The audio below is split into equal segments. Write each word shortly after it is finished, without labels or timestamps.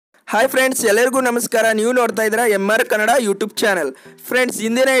Hi friends, ಎಲ್ಲರಿಗೂ ನಮಸ್ಕಾರ. ನೀವು ನೋಡ್ತಾ ಇದ್ದೀರಾ MR Kannada YouTube channel. Friends,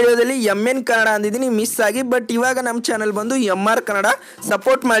 ಇಂದಿನ ವಿಡಿಯೋದಲ್ಲಿ MN ಕನ್ನಡ ಅಂದಿದ್ದೀನಿ ಮಿಸ್ ಆಗಿ. ಬಟ್ ಇವಾಗ ನಮ್ಮ ಚಾನಲ್ ಬಂದು MR ಕನ್ನಡ.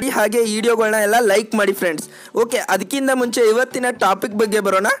 ಸಪೋರ್ಟ್ ಮಾಡಿ, ಹಾಗೆ ವಿಡಿಯೋಗಳನ್ನ ಎಲ್ಲ ಲೈಕ್ ಮಾಡಿ ಫ್ರೆಂಡ್ಸ್. ಓಕೆ, ಅದಕ್ಕಿಂತ ಮುಂಚೆ ಇವತ್ತಿನ ಟಾಪಿಕ್ ಬಗ್ಗೆ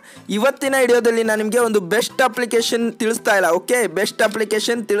ಬರೋಣ. ಇವತ್ತಿನ ವಿಡಿಯೋದಲ್ಲಿ ನಾನು ನಿಮಗೆ ಒಂದು ಬೆಸ್ಟ್ ಅಪ್ಲಿಕೇಶನ್ ತಿಳಿಸ್ತಾ ಇಲ್ಲ. ಓಕೆ, ಬೆಸ್ಟ್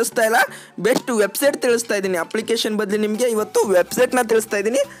ಅಪ್ಲಿಕೇಶನ್ ತಿಳಿಸ್ತಾ ಇಲ್ಲ, ಬೆಸ್ಟ್ ವೆಬ್ಸೈಟ್ ತಿಳಿಸ್ತಾ ಇದ್ದೀನಿ. ಅಪ್ಲಿಕೇಶನ್ ಬದಲು ನಿಮಗೆ ಇವತ್ತು ವೆಬ್ಸೈಟ್ನ ತಿಳಿಸ್ತಾ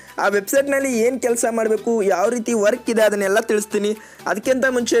ಇದ್ದೀನಿ. ಆ ವೆಬ್ಸೈಟ್ನಲ್ಲಿ ಏನು ಕೆಲಸ ಮಾಡಬೇಕು, ಯಾವ ರೀತಿ ವರ್ಕ್ ಇದೆ ಅದನ್ನೆಲ್ಲ ತಿಳಿಸ್ತೀನಿ. ಅದಕ್ಕಿಂತ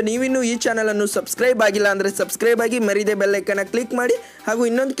ಮುಂಚೆ ನೀವಿನ್ನೂ ಈ ಚಾನಲನ್ನು ಸಬ್ಸ್ಕ್ರೈಬ್ ಆಗಿಲ್ಲ ಅಂದರೆ ಸಬ್ಸ್ಕ್ರೈಬ್ ಆಗಿ, ಮರಿದೆ ಬೆಲ್ ಐಕನ್ನ ಕ್ಲಿಕ್ ಮಾಡಿ. ಹಾಗೂ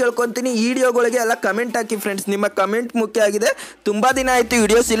ಇನ್ನೊಂದು ಕೇಳ್ಕೊತೀನಿ, ಈ ವಿಡಿಯೋಗಳಿಗೆ ಎಲ್ಲ ಕಮೆಂಟ್ ಹಾಕಿ ಫ್ರೆಂಡ್ಸ್. ನಿಮ್ಮ ಕಮೆಂಟ್ ಮುಖ್ಯ ಆಗಿದೆ. ತುಂಬ ದಿನ ಆಯಿತು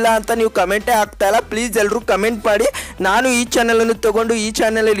ವಿಡಿಯೋಸ್ ಇಲ್ಲ ಅಂತ ನೀವು ಕಮೆಂಟೇ ಆಗ್ತಾ ಇಲ್ಲ. ಪ್ಲೀಸ್ ಎಲ್ಲರೂ ಕಮೆಂಟ್ ಮಾಡಿ. ನಾನು ಈ ಚಾನಲನ್ನು ತೊಗೊಂಡು ಈ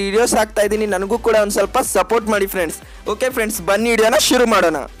ಚಾನಲಲ್ಲಿ ವಿಡಿಯೋಸ್ ಹಾಕ್ತಾ ಇದ್ದೀನಿ. ನನಗೂ ಕೂಡ ಒಂದು ಸ್ವಲ್ಪ ಸಪೋರ್ಟ್ ಮಾಡಿ ಫ್ರೆಂಡ್ಸ್. ಓಕೆ ಫ್ರೆಂಡ್ಸ್, ಬನ್ನಿ ವಿಡಿಯೋನ ಶುರು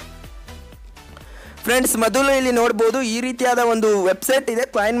ಮಾಡೋಣ. ಫ್ರೆಂಡ್ಸ್, ಮೊದಲು ಇಲ್ಲಿ ನೋಡ್ಬೋದು ಈ ರೀತಿಯಾದ ಒಂದು ವೆಬ್ಸೈಟ್ ಇದೆ,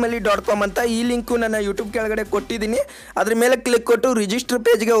 coinmilli.com ಅಂತ. ಈ ಲಿಂಕು ನನ್ನ ಯೂಟ್ಯೂಬ್ ಕೆಳಗಡೆ ಕೊಟ್ಟಿದ್ದೀನಿ. ಅದ್ರ ಮೇಲೆ ಕ್ಲಿಕ್ ಕೊಟ್ಟು ರಿಜಿಸ್ಟರ್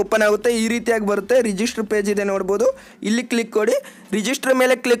ಪೇಜ್ಗೆ ಓಪನ್ ಆಗುತ್ತೆ. ಈ ರೀತಿಯಾಗಿ ಬರುತ್ತೆ. ರಿಜಿಸ್ಟರ್ ಪೇಜ್ ಇದೆ ನೋಡ್ಬೋದು. ಇಲ್ಲಿ ಕ್ಲಿಕ್ ಕೊಡಿ. ರಿಜಿಸ್ಟರ್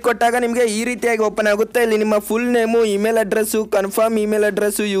ಮೇಲೆ ಕ್ಲಿಕ್ ಕೊಟ್ಟಾಗ ನಿಮಗೆ ಈ ರೀತಿಯಾಗಿ ಓಪನ್ ಆಗುತ್ತೆ. ಇಲ್ಲಿ ನಿಮ್ಮ full name, email address, confirm email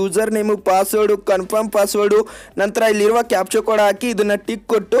address, user name, password, confirm password, ನಂತರ ಇಲ್ಲಿರುವ ಕ್ಯಾಪ್ಚರ್ ಕೋಡ್ ಹಾಕಿ ಇದನ್ನು ಟಿಕ್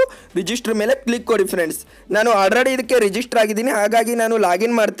ಕೊಟ್ಟು ರಿಜಿಸ್ಟರ್ ಮೇಲೆ ಕ್ಲಿಕ್ ಕೊಡಿ ಫ್ರೆಂಡ್ಸ್. ನಾನು ಆಲ್ರೆಡಿ ಇದಕ್ಕೆ ರಿಜಿಸ್ಟರ್ ಆಗಿದ್ದೀನಿ, ಹಾಗಾಗಿ ನಾನು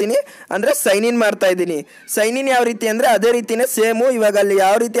ಲಾಗಿನ್ ಮಾಡ್ತೀನಿ, ಅಂದರೆ ಸೈನ್ ಇನ್ ಮಾಡ್ತಾ ಇದ್ದೀನಿ. ಸೈನ್ ಇನ್ ಯಾವ ರೀತಿ ಅಂದರೆ ಅದೇ ರೀತಿನೇ ಸೇಮು. ಇವಾಗ ಅಲ್ಲಿ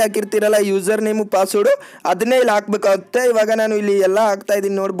ಯಾವ ರೀತಿ ಹಾಕಿರ್ತೀರಲ್ಲ ಯೂಸರ್ ನೇಮು, ಪಾಸ್ವರ್ಡು, ಅದನ್ನೇ ಇಲ್ಲಿ ಹಾಕಬೇಕಾಗುತ್ತೆ. ಇವಾಗ ನಾನು ಇಲ್ಲಿ ಎಲ್ಲ ಹಾಕ್ತಾ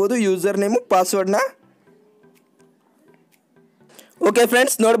ಇದ್ದೀನಿ ನೋಡ್ಬೋದು, ಯೂಸರ್ ನೇಮು, ಪಾಸ್ವರ್ಡ್ನ. ಓಕೆ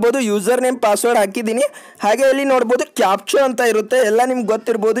ಫ್ರೆಂಡ್ಸ್, ನೋಡ್ಬೋದು ಯೂಸರ್ ನೇಮ್, ಪಾಸ್ವರ್ಡ್ ಹಾಕಿದ್ದೀನಿ. ಹಾಗೆ ಇಲ್ಲಿ ನೋಡ್ಬೋದು ಕ್ಯಾಪ್ಚೋ ಅಂತ ಇರುತ್ತೆ, ಎಲ್ಲ ನಿಮ್ಗೆ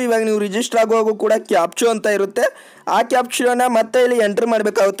ಗೊತ್ತಿರ್ಬೋದು. ಇವಾಗ ನೀವು ರಿಜಿಸ್ಟರ್ ಆಗುವಾಗೂ ಕೂಡ ಕ್ಯಾಪ್ಚೋ ಅಂತ ಇರುತ್ತೆ. ಆ ಕ್ಯಾಪ್ಚೋನ ಮತ್ತೆ ಇಲ್ಲಿ ಎಂಟರ್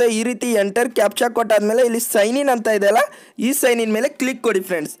ಮಾಡಬೇಕಾಗುತ್ತೆ. ಈ ರೀತಿ ಎಂಟರ್ ಕ್ಯಾಪ್ಚಾ ಕೊಟ್ಟಾದ್ಮೇಲೆ ಇಲ್ಲಿ ಸೈನ್ ಇನ್ ಅಂತ ಇದೆಯಲ್ಲ, ಈ ಸೈನ್ ಇನ್ ಮೇಲೆ ಕ್ಲಿಕ್ ಕೊಡಿ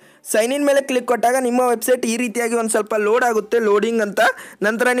ಫ್ರೆಂಡ್ಸ್. ಸೈನ್ ಇನ್ ಮೇಲೆ ಕ್ಲಿಕ್ ಕೊಟ್ಟಾಗ ನಿಮ್ಮ ವೆಬ್ಸೈಟ್ ಈ ರೀತಿಯಾಗಿ ಒಂದು ಸ್ವಲ್ಪ ಲೋಡ್ ಆಗುತ್ತೆ, ಲೋಡಿಂಗ್ ಅಂತ.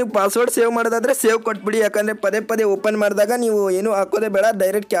 ನಂತರ ನೀವು ಪಾಸ್ವರ್ಡ್ ಸೇವ್ ಮಾಡೋದಾದರೆ ಸೇವ್ ಕೊಟ್ಬಿಡಿ, ಯಾಕಂದರೆ ಪದೇ ಪದೇ ಓಪನ್ ಮಾಡಿದಾಗ ನೀವು ಏನೂ ಹಾಕೋದೇ ಬೇಡ,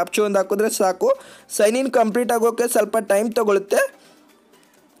 ಡೈರೆಕ್ಟ್ ಕ್ಯಾಪ್ಚೋ ಒಂದು ಹಾಕಿದ್ರೆ ಸಾಕು. ಸೈನ್ ಇನ್ ಕಂಪ್ಲೀಟ್ ಆಗೋಕ್ಕೆ ಸ್ವಲ್ಪ ಟೈಮ್ ತೊಗೊಳುತ್ತೆ.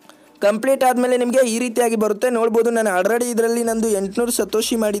 ಕಂಪ್ಲೀಟ್ ಆದಮೇಲೆ ನಿಮಗೆ ಈ ರೀತಿಯಾಗಿ ಬರುತ್ತೆ ನೋಡ್ಬೋದು. ನಾನು ಆಲ್ರೆಡಿ ಇದರಲ್ಲಿ ನಂದು 800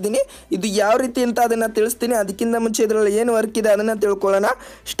 ಸತೋಷಿ ಮಾಡಿದ್ದೀನಿ. ಇದು ಯಾವ ರೀತಿ ಅಂತ ಅದನ್ನು ತಿಳಿಸ್ತೀನಿ. ಅದಕ್ಕಿಂತ ಮುಂಚೆ ಇದರಲ್ಲಿ ಏನು ವರ್ಕ್ ಇದೆ ಅದನ್ನು ತಿಳ್ಕೊಳ್ಳೋಣ.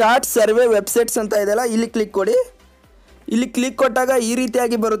 ಸ್ಟಾರ್ಟ್ ಸರ್ವೆ ವೆಬ್ಸೈಟ್ಸ್ ಅಂತ ಇದೆಯಲ್ಲ, ಇಲ್ಲಿ ಕ್ಲಿಕ್ ಕೊಡಿ. ಇಲ್ಲಿ ಕ್ಲಿಕ್ ಕೊಟ್ಟಾಗ ಈ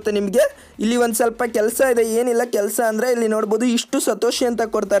ರೀತಿಯಾಗಿ ಬರುತ್ತೆ ನಿಮಗೆ. ಇಲ್ಲಿ ಒಂದು ಸ್ವಲ್ಪ ಕೆಲಸ ಇದೆ. ಏನಿಲ್ಲ ಕೆಲಸ ಅಂದರೆ ಇಲ್ಲಿ ನೋಡ್ಬೋದು ಇಷ್ಟು ಸತೋಷಿ ಅಂತ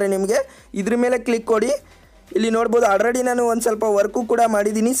ಕೊಡ್ತಾರೆ ನಿಮಗೆ. ಇದ್ರ ಮೇಲೆ ಕ್ಲಿಕ್ ಕೊಡಿ. ಇಲ್ಲಿ ನೋಡ್ಬೋದು ಆಲ್ರೆಡಿ ನಾನು ಒಂದು ಸ್ವಲ್ಪ ವರ್ಕು ಕೂಡ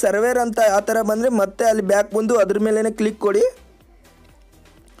ಮಾಡಿದ್ದೀನಿ. ಸರ್ವೇರ್ ಅಂತ ಆ ಥರ ಬಂದರೆ ಮತ್ತೆ ಅಲ್ಲಿ ಬ್ಯಾಕ್ ಬಂದು ಅದ್ರ ಮೇಲೇ ಕ್ಲಿಕ್ ಕೊಡಿ.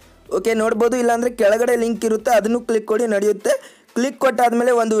 ಓಕೆ, ನೋಡ್ಬೋದು. ಇಲ್ಲಾಂದರೆ ಕೆಳಗಡೆ ಲಿಂಕ್ ಇರುತ್ತೆ, ಅದನ್ನು ಕ್ಲಿಕ್ ಕೊಡಿ, ನಡೆಯುತ್ತೆ. ಕ್ಲಿಕ್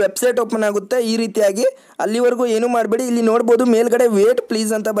ಕೊಟ್ಟಾದಮೇಲೆ ಒಂದು ವೆಬ್ಸೈಟ್ ಓಪನ್ ಆಗುತ್ತೆ ಈ ರೀತಿಯಾಗಿ. ಅಲ್ಲಿವರೆಗೂ ಏನೂ ಮಾಡಬೇಡಿ. ಇಲ್ಲಿ ನೋಡ್ಬೋದು ಮೇಲ್ಗಡೆ ವೇಟ್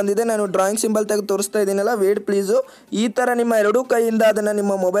ಪ್ಲೀಸ್ ಅಂತ ಬಂದಿದೆ. ನಾನು ಡ್ರಾಯಿಂಗ್ ಸಿಂಬಲ್ ತೆಗೆದು ತೋರಿಸ್ತಾ ಇದ್ದೀನಲ್ಲ, ವೇಟ್ ಪ್ಲೀಸು. ಈ ಥರ ನಿಮ್ಮ ಎರಡೂ ಕೈಯಿಂದ ಅದನ್ನು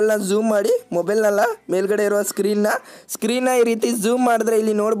ನಿಮ್ಮ ಮೊಬೈಲ್ನ ಝೂಮ್ ಮಾಡಿ, ಮೊಬೈಲ್ನಲ್ಲ ಮೇಲ್ಗಡೆ ಇರುವ ಸ್ಕ್ರೀನ್ನ ಈ ರೀತಿ ಝೂಮ್ ಮಾಡಿದ್ರೆ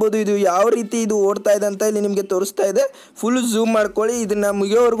ಇಲ್ಲಿ ನೋಡ್ಬೋದು ಇದು ಯಾವ ರೀತಿ ಇದು ಓಡ್ತಾ ಇದೆ ಅಂತ ಇಲ್ಲಿ ನಿಮಗೆ ತೋರಿಸ್ತಾ ಇದೆ. ಫುಲ್ ಝೂಮ್ ಮಾಡ್ಕೊಳ್ಳಿ, ಇದನ್ನು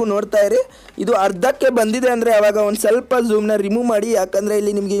ಮುಗಿಯೋವರೆಗೂ ನೋಡ್ತಾ ಇರಿ. ಇದು ಅರ್ಧಕ್ಕೆ ಬಂದಿದೆ ಅಂದರೆ ಆವಾಗ ಒಂದು ಸ್ವಲ್ಪ ಝೂಮ್ನ ರಿಮೂವ್ ಮಾಡಿ, ಯಾಕಂದರೆ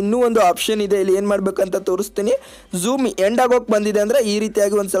ಇಲ್ಲಿ ನಿಮಗೆ ಇನ್ನೂ ಒಂದು ಆಪ್ಷನ್ ಇದೆ. ಇಲ್ಲಿ ಏನು ಮಾಡಬೇಕಂತ ತೋರಿಸ್ತೀನಿ. ಝೂಮ್ ಎಂಡ್ ಆಗೋಕ್ಕೆ ಬಂದಿದೆ ಅಂದರೆ ಈ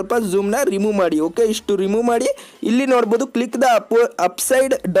ರೀತಿಯಾಗಿ ಒಂದು ಸ್ವಲ್ಪ ಝೂಮ್ನ ರಿಮೂವ್ ಮಾಡಿ. ಓಕೆ, ಇಷ್ಟು ರಿಮೂವ್ ಮಾಡಿ. ಇಲ್ಲಿ ನೋಡ್ಬೋದು click the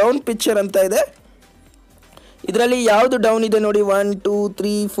upside down picture ಅಂತ ಇದೆ. ಇದರಲ್ಲಿ ಯಾವುದು ಡೌನ್ ಇದೆ ನೋಡಿ, 1 2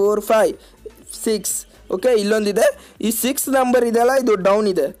 3 4 5 6. ಓಕೆ, ಇಲ್ಲೊಂದಿದೆ. ಈ 6 ನಂಬರ್ ಇದೆಯಲ್ಲ, ಇದು ಡೌನ್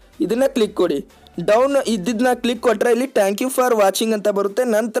ಇದೆ. ಇದನ್ನು ಕ್ಲಿಕ್ ಕೊಡಿ. ಡೌನ್ ಇದ್ದಿದ್ದನ್ನ ಕ್ಲಿಕ್ ಕೊಟ್ಟರೆ ಇಲ್ಲಿ ಥ್ಯಾಂಕ್ ಯು ಫಾರ್ ವಾಚಿಂಗ್ ಅಂತ ಬರುತ್ತೆ.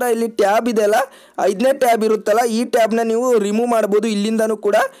 ನಂತರ ಇಲ್ಲಿ ಟ್ಯಾಬ್ ಇದೆಯಲ್ಲ, 5ನೇ ಟ್ಯಾಬ್ ಇರುತ್ತಲ್ಲ, ಈ ಟ್ಯಾಬ್ನ ನೀವು ರಿಮೂವ್ ಮಾಡ್ಬೋದು ಇಲ್ಲಿಂದನೂ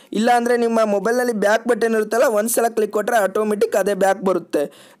ಕೂಡ. ಇಲ್ಲ ಅಂದರೆ ನಿಮ್ಮ ಮೊಬೈಲ್ನಲ್ಲಿ ಬ್ಯಾಕ್ ಬಟನ್ ಇರುತ್ತಲ್ಲ, ಒಂದು ಸಲ ಕ್ಲಿಕ್ ಕೊಟ್ಟರೆ ಆಟೋಮೆಟಿಕ್ ಅದೇ ಬ್ಯಾಕ್ ಬರುತ್ತೆ.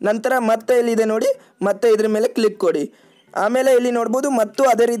 ನಂತರ ಮತ್ತೆ ಇಲ್ಲಿದೆ ನೋಡಿ, ಮತ್ತೆ ಇದ್ರ ಮೇಲೆ ಕ್ಲಿಕ್ ಕೊಡಿ. ಆಮೇಲೆ ಇಲ್ಲಿ ನೋಡ್ಬೋದು ಮತ್ತು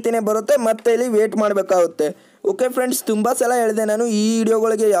ಅದೇ ರೀತಿಯೇ ಬರುತ್ತೆ. ಮತ್ತೆ ಇಲ್ಲಿ ವೇಟ್ ಮಾಡಬೇಕಾಗುತ್ತೆ. ಓಕೆ ಫ್ರೆಂಡ್ಸ್, ತುಂಬ ಸಲ ಹೇಳಿದೆ ನಾನು, ಈ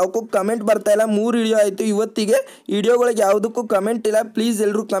ವಿಡಿಯೋಗಳಿಗೆ ಯಾವುಕ್ಕೂ ಕಮೆಂಟ್ ಬರ್ತಾ ಇಲ್ಲ. 3 ವಿಡಿಯೋ ಆಯಿತು ಇವತ್ತಿಗೆ. ವಿಡಿಯೋಗಳಿಗೆ ಯಾವುದಕ್ಕೂ ಕಮೆಂಟ್ ಇಲ್ಲ. ಪ್ಲೀಸ್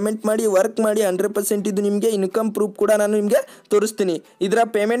ಎಲ್ಲರೂ ಕಮೆಂಟ್ ಮಾಡಿ, ವರ್ಕ್ ಮಾಡಿ. 100% ಇದು ನಿಮಗೆ ಇನ್ಕಮ್ ಪ್ರೂಫ್ ಕೂಡ ನಾನು ನಿಮಗೆ ತೋರಿಸ್ತೀನಿ. ಇದರ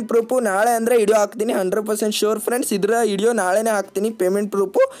ಪೇಮೆಂಟ್ ಪ್ರೂಫು ನಾಳೆ ಅಂದರೆ ವಿಡಿಯೋ ಹಾಕ್ತೀನಿ, 100% ಶೋರ್ ಫ್ರೆಂಡ್ಸ್. ಇದರ ವಿಡಿಯೋ ನಾಳೆನೇ ಹಾಕ್ತೀನಿ ಪೇಮೆಂಟ್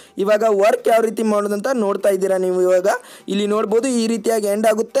ಪ್ರೂಫು. ಇವಾಗ ವರ್ಕ್ ಯಾವ ರೀತಿ ಮಾಡೋದಂತ ನೋಡ್ತಾ ಇದ್ದೀರಾ ನೀವು. ಇವಾಗ ಇಲ್ಲಿ ನೋಡ್ಬೋದು ಈ ರೀತಿಯಾಗಿ ಎಂಡ್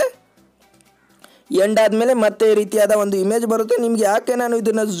ಆಗುತ್ತೆ. ಎಂಡ್ ಆದಮೇಲೆ ಮತ್ತೆ ಈ ರೀತಿಯಾದ ಒಂದು ಇಮೇಜ್ ಬರುತ್ತೆ ನಿಮಗೆ. ಯಾಕೆ ನಾನು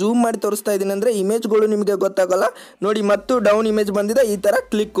ಇದನ್ನು ಝೂಮ್ ಮಾಡಿ ತೋರಿಸ್ತಾ ಇದ್ದೀನಿ ಅಂದರೆ ಇಮೇಜ್ಗಳು ನಿಮಗೆ ಗೊತ್ತಾಗಲ್ಲ ನೋಡಿ. ಮತ್ತು ಡೌನ್ ಇಮೇಜ್ ಬಂದಿದೆ, ಈ ಥರ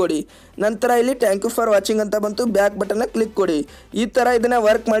ಕ್ಲಿಕ್ ಕೊಡಿ. ನಂತರ ಇಲ್ಲಿ ಥ್ಯಾಂಕ್ ಯು ಫಾರ್ ವಾಚಿಂಗ್ ಅಂತ ಬಂತು, ಬ್ಯಾಕ್ ಬಟನ್ನ ಕ್ಲಿಕ್ ಕೊಡಿ. ಈ ಥರ ಇದನ್ನು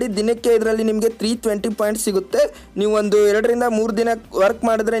ವರ್ಕ್ ಮಾಡಿ. ದಿನಕ್ಕೆ ಇದರಲ್ಲಿ ನಿಮಗೆ 320 ಪಾಯಿಂಟ್ಸ್ ಸಿಗುತ್ತೆ. ನೀವು ಒಂದು 2 ರಿಂದ 3 ದಿನ ವರ್ಕ್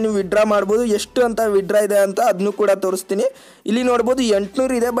ಮಾಡಿದ್ರೆ ನೀವು ವಿಡ್ರಾ ಮಾಡ್ಬೋದು. ಎಷ್ಟು ಅಂತ ವಿಡ್ರಾ ಇದೆ ಅಂತ ಅದನ್ನು ಕೂಡ ತೋರಿಸ್ತೀನಿ. ಇಲ್ಲಿ ನೋಡ್ಬೋದು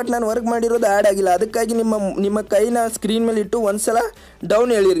 800 ಇದೆ, ಬಟ್ ನಾನು ವರ್ಕ್ ಮಾಡಿರೋದು ಆ್ಯಡ್ ಆಗಿಲ್ಲ. ಅದಕ್ಕಾಗಿ ನಿಮ್ಮ ಕೈನ ಸ್ಕ್ರೀನ್ ಮೇಲೆ ಇಟ್ಟು ಒಂದು ಸಲ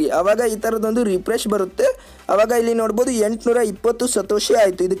ಡೌನ್ ಎಳೀರಿ, ಆವಾಗ ಈ ಥರದೊಂದು ರಿಫ್ರೆಶ್ ಬರುತ್ತೆ. ಆವಾಗ ಇಲ್ಲಿ ನೋಡ್ಬೋದು 820 ಸತೋಷಿ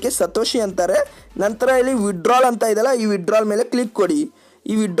ಆಯಿತು. ಇದಕ್ಕೆ ಸತೋಷಿ ಅಂತಾರೆ. ನಂತರ ಇಲ್ಲಿ ವಿಡ್ರಾಲ್ ಅಂತ ಇದೆಯಲ್ಲ, ಈ ವಿಡ್ರಾಲ್ ಮೇಲೆ ಕ್ಲಿಕ್ ಕೊಡಿ.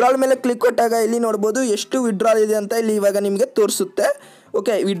 ಈ ವಿಡ್ರಾಲ್ ಮೇಲೆ ಕ್ಲಿಕ್ ಕೊಟ್ಟಾಗ ಇಲ್ಲಿ ನೋಡ್ಬೋದು ಎಷ್ಟು ವಿಡ್ರಾಲ್ ಇದೆ ಅಂತ ಇಲ್ಲಿ ಇವಾಗ ನಿಮಗೆ ತೋರಿಸುತ್ತೆ.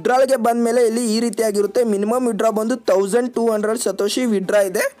 ಓಕೆ, ವಿಡ್ರಾಲ್ಗೆ ಬಂದ ಮೇಲೆ ಇಲ್ಲಿ ಈ ರೀತಿಯಾಗಿರುತ್ತೆ. ಮಿನಿಮಮ್ ವಿಡ್ರಾ ಬಂದು 1200 ಸತೋಷಿ ವಿಡ್ರಾ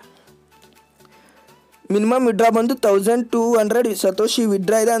ಇದೆ. ಮಿನಿಮಮ್ ವಿಡ್ರಾ ಬಂದು 1200 ಸತೋಷಿ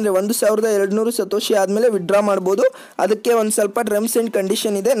ವಿಡ್ರಾ ಇದೆ, ಅಂದರೆ 1200 ಸತೋಷಿ ಆದಮೇಲೆ ವಿಡ್ರಾ ಮಾಡ್ಬೋದು. ಅದಕ್ಕೆ ಒಂದು ಸ್ವಲ್ಪ ಟರ್ಮ್ಸ್ ಆ್ಯಂಡ್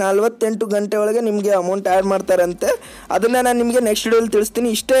ಕಂಡೀಷನ್ ಇದೆ. 48 ಗಂಟೆ ಒಳಗೆ ನಿಮಗೆ ಅಮೌಂಟ್ ಆ್ಯಡ್ ಮಾಡ್ತಾರಂತೆ. ಅದನ್ನು ನಾನು ನಿಮಗೆ ನೆಕ್ಸ್ಟ್ ವಿಡಿಯೋಲಿ ತಿಳಿಸ್ತೀನಿ.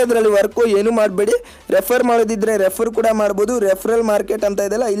 ಇಷ್ಟೇ ಇದರಲ್ಲಿ ವರ್ಕು ಏನು ಮಾಡಬೇಡಿ. ರೆಫರ್ ಮಾಡೋದಿದ್ದರೆ ರೆಫರ್ ಕೂಡ ಮಾಡ್ಬೋದು. ರೆಫರಲ್ ಮಾರ್ಕೆಟ್ ಅಂತ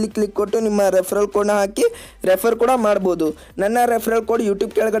ಇದೆಯಲ್ಲ, ಇಲ್ಲಿ ಕ್ಲಿಕ್ ಕೊಟ್ಟು ನಿಮ್ಮ ರೆಫರಲ್ ಕೋಡ್ನ ಹಾಕಿ ರೆಫರ್ ಕೂಡ ಮಾಡ್ಬೋದು. ನನ್ನ ರೆಫರಲ್ ಕೋಡ್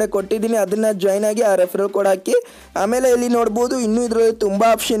ಯೂಟ್ಯೂಬ್ ಕೆಳಗಡೆ ಕೊಟ್ಟಿದ್ದೀನಿ, ಅದನ್ನು ಜಾಯ್ನ್ ಆಗಿ ಆ ರೆಫರಲ್ ಕೋಡ್ ಹಾಕಿ. ಆಮೇಲೆ ಇಲ್ಲಿ ನೋಡ್ಬೋದು ಇನ್ನೂ ಇದರಲ್ಲಿ ತುಂಬ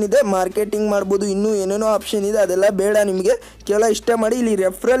ಆಪ್ಷನ್ ಇದೆ. ಮಾರ್ಕೆಟಿಂಗ್ ಮಾಡ್ಬೋದು, ಇನ್ನೂ ಏನೇನೋ ಆಪ್ಷನ್ ಇದೆ. ಅದೆಲ್ಲ ಬೇಡ ನಿಮಗೆ, ಕೇವಲ ಇಷ್ಟ ಮಾಡಿ ಇಲ್ಲಿ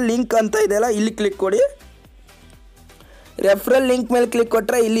ರೆಫರಲ್ ಲಿಂಕ್ ಅಂತ ಇದೆಯಲ್ಲ, ಇಲ್ಲಿ ಕ್ಲಿಕ್ ಕೊಡಿ. ರೆಫರಲ್ ಲಿಂಕ್ ಮೇಲೆ ಕ್ಲಿಕ್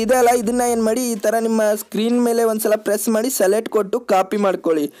ಕೊಟ್ಟರೆ ಇಲ್ಲಿ ಇದೆ ಅಲ್ಲ, ಇದನ್ನು ಏನು ಮಾಡಿ ಈ ಥರ ನಿಮ್ಮ ಸ್ಕ್ರೀನ್ ಮೇಲೆ ಒಂದು ಸಲ ಪ್ರೆಸ್ ಮಾಡಿ ಸೆಲೆಕ್ಟ್ ಕೊಟ್ಟು ಕಾಪಿ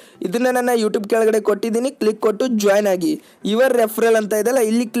ಮಾಡ್ಕೊಳ್ಳಿ. ಇದನ್ನು ನನ್ನ ಯೂಟ್ಯೂಬ್ ಕೆಳಗಡೆ ಕೊಟ್ಟಿದ್ದೀನಿ, ಕ್ಲಿಕ್ ಕೊಟ್ಟು ಜಾಯ್ನ್ ಆಗಿ. ಯುವರ್ ರೆಫರಲ್ ಅಂತ ಇದೆಯಲ್ಲ,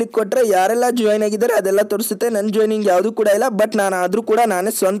 ಇಲ್ಲಿ ಕ್ಲಿಕ್ ಕೊಟ್ಟರೆ ಯಾರೆಲ್ಲ ಜಾಯ್ನ್ ಆಗಿದ್ದಾರೆ ಅದೆಲ್ಲ ತೋರಿಸುತ್ತೆ. ನನ್ನ ಜಾಯ್ನಿಂಗ್ ಯಾವುದೂ ಕೂಡ ಇಲ್ಲ, ಬಟ್ ನಾನು ಆದರೂ ಕೂಡ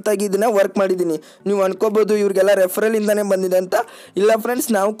ನಾನೇ ಸ್ವಂತಾಗಿ ಇದನ್ನು ವರ್ಕ್ ಮಾಡಿದ್ದೀನಿ. ನೀವು ಅನ್ಕೋಬೋದು ಇವ್ರಿಗೆಲ್ಲ ರೆಫರಲಿಂದನೇ ಬಂದಿದೆ ಅಂತ. ಇಲ್ಲ ಫ್ರೆಂಡ್ಸ್,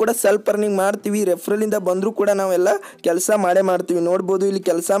 ನಾವು ಕೂಡ ಸ್ವಲ್ಪ ಅರ್ನಿಂಗ್ ಮಾಡ್ತೀವಿ. ರೆಫರಲಿಂದ ಬಂದರೂ ಕೂಡ ನಾವೆಲ್ಲ ಕೆಲಸ ಮಾಡೇ ಮಾಡ್ತೀವಿ. ನೋಡ್ಬೋದು ಇಲ್ಲಿ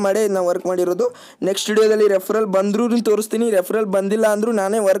ಕೆಲಸ ಮಾಡೇ ನಾವು ವರ್ಕ್ ಮಾಡಿರೋದು. ನೆಕ್ಸ್ಟ್ ವಿಡಿಯೋದಲ್ಲಿ ರೆಫರಲ್ ಬಂದರೂ ತೋರಿಸ್ತೀನಿ, ರೆಫರಲ್ ಬಂದಿಲ್ಲ ಅಂದರೂ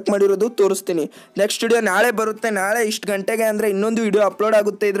ನಾನೇ ವರ್ಕ್ ಮಾಡಿರೋದು ತೋರಿಸ್ತೀನಿ. ನೆಕ್ಸ್ಟ್ ವಿಡಿಯೋ ನಾಳೆ ಬರುತ್ತೆ. ನಾಳೆ ಇಷ್ಟು ಗಂಟೆಗೆ ಅಂದರೆ ಇನ್ನೊಂದು ವಿಡಿಯೋ ಅಪ್ಲೋಡ್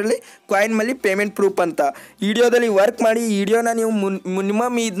ಆಗುತ್ತೆ. ಇದರಲ್ಲಿ ಕಾಯಿನ್ಮಲ್ಲಿ ಪೇಮೆಂಟ್ ಪ್ರೂಫ್ ಅಂತ ವಿಡಿಯೋದಲ್ಲಿ ವರ್ಕ್ ಮಾಡಿ. ಈ ವಿಡಿಯೋನ ನೀವು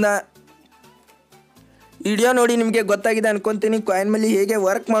ಮಿನಿಮಮ್ ವಿಡಿಯೋ ನೋಡಿ ನಿಮಗೆ ಗೊತ್ತಾಗಿದೆ ಅನ್ಕೊತೀನಿ ಕಾಯಿನ್ಮಲ್ಲಿ ಹೇಗೆ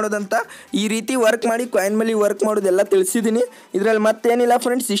ವರ್ಕ್ ಮಾಡೋದಂತ. ಈ ರೀತಿ ವರ್ಕ್ ಮಾಡಿ ಕಾಯಿನ್ಮಲ್ಲಿ ವರ್ಕ್ ಮಾಡೋದೆಲ್ಲ ತಿಳಿಸಿದ್ದೀನಿ. ಇದರಲ್ಲಿ ಮತ್ತೇನಿಲ್ಲ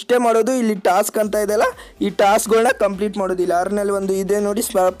ಫ್ರೆಂಡ್ಸ್, ಇಷ್ಟೇ ಮಾಡೋದು. ಇಲ್ಲಿ ಟಾಸ್ಕ್ ಅಂತ ಇದೆಯಲ್ಲ, ಈ ಟಾಸ್ಕ್ಗಳನ್ನ ಕಂಪ್ಲೀಟ್ ಮಾಡೋದಿಲ್ಲ. ಯಾರನ್ನಲ್ಲಿ ಒಂದು ಇದೆ ನೋಡಿ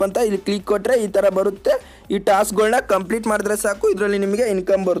ಸ್ವಾಪ್ ಅಂತ, ಇಲ್ಲಿ ಕ್ಲಿಕ್ ಕೊಟ್ಟರೆ ಈ ಥರ ಬರುತ್ತೆ. ಈ ಟಾಸ್ಕ್ಗಳನ್ನ ಕಂಪ್ಲೀಟ್ ಮಾಡಿದ್ರೆ ಸಾಕು, ಇದರಲ್ಲಿ ನಿಮಗೆ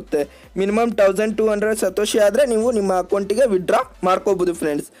ಇನ್ಕಮ್ ಬರುತ್ತೆ. ಮಿನಿಮಮ್ 1200 ಸತೋಷಿ ಆದರೆ ನೀವು ನಿಮ್ಮ ಅಕೌಂಟಿಗೆ ವಿಡ್ರಾ ಮಾಡ್ಕೋಬೋದು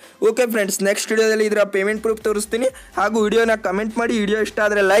ಫ್ರೆಂಡ್ಸ್. ಓಕೆ ಫ್ರೆಂಡ್ಸ್, ನೆಕ್ಸ್ಟ್ ವಿಡಿಯೋದಲ್ಲಿ ಇದರ ಪೇಮೆಂಟ್ ಪ್ರೂಫ್ ತೋರಿಸ್ತೀನಿ. ಹಾಗೂ ವಿಡಿಯೋನ ಕಮೆಂಟ್ ಮಾಡಿ. ವಿಡಿಯೋ ಇಷ್ಟ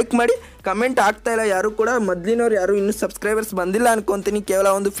ಆದರೆ ಲೈಕ್ ಮಾಡಿ. ಕಮೆಂಟ್ ಆಗ್ತಾ ಇಲ್ಲ ಯಾರು ಕೂಡ, ಮೊದಲಿನವ್ರು ಯಾರು ಇನ್ನೂ ಸಬ್ಸ್ಕ್ರೈಬರ್ಸ್ ಬಂದಿಲ್ಲ ಅನ್ಕೊತೀನಿ. ಕೇವಲ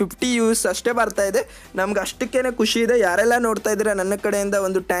ಒಂದು 50 ವ್ಯೂಸ್ ಅಷ್ಟೇ ಬರ್ತಾ ಇದೆ. ನಮ್ಗೆ ಅಷ್ಟಕ್ಕೇ ಖುಷಿ ಇದೆ. ಯಾರೆಲ್ಲ ನೋಡ್ತಾ ಇದ್ದೀರಾ ನನ್ನ ಕಡೆಯಿಂದ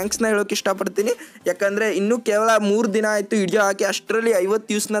ಒಂದು ಥ್ಯಾಂಕ್ಸ್ನ ಹೇಳೋಕೆ ಇಷ್ಟಪಡ್ತೀನಿ. ಯಾಕಂದರೆ ಇನ್ನೂ ಕೇವಲ 3 ದಿನ ಆಯಿತು ವಿಡಿಯೋ ಹಾಕಿ, ಅಷ್ಟರಲ್ಲಿ 50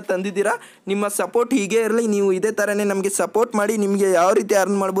 ವ್ಯೂಸ್ನ ತಂದಿದ್ದೀರಾ. ನಿಮ್ಮ ಸಪೋರ್ಟ್ ಹೀಗೆ ಇರಲಿ. ನೀವು ಇದೇ ಥರನೇ ನಮಗೆ ಸಪೋರ್ಟ್ ಮಾಡಿ. ನಿಮಗೆ ಯಾವ ರೀತಿ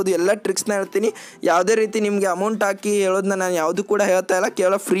ಅರ್ನ್ ಮಾಡ್ಬೋದು ಎಲ್ಲ ಟ್ರಿಕ್ಸ್ನ ಹೇಳ್ತೀನಿ. ಯಾವುದೇ ರೀತಿ ನಿಮಗೆ ಅಮೌಂಟ್ ಹಾಕಿ ಹೇಳೋದನ್ನ ನಾನು ಯಾವುದು ಕೂಡ ಹೇಳ್ತಾ ಇಲ್ಲ,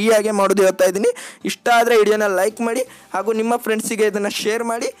 ಕೇವಲ ಫ್ರೀಯಾಗೆ ಮಾಡೋದು ಹೇಳ್ತಾ ಇದ್ದೀನಿ. ಇಷ್ಟ ಆದರೆ ವಿಡಿಯೋನ ಲೈಕ್ ಮಾಡಿ ಹಾಗೂ ನಿಮ್ಮ ಫ್ರೆಂಡ್ಸಿಗೆ ಇದನ್ನು ಶೇರ್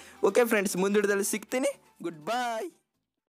ಮಾಡಿ. ಓಕೆ ಫ್ರೆಂಡ್ಸ್, ಮುಂದಿಡದಲ್ಲಿ ಸಿಗ್ತೀನಿ. ಗುಡ್ ಬಾಯ್.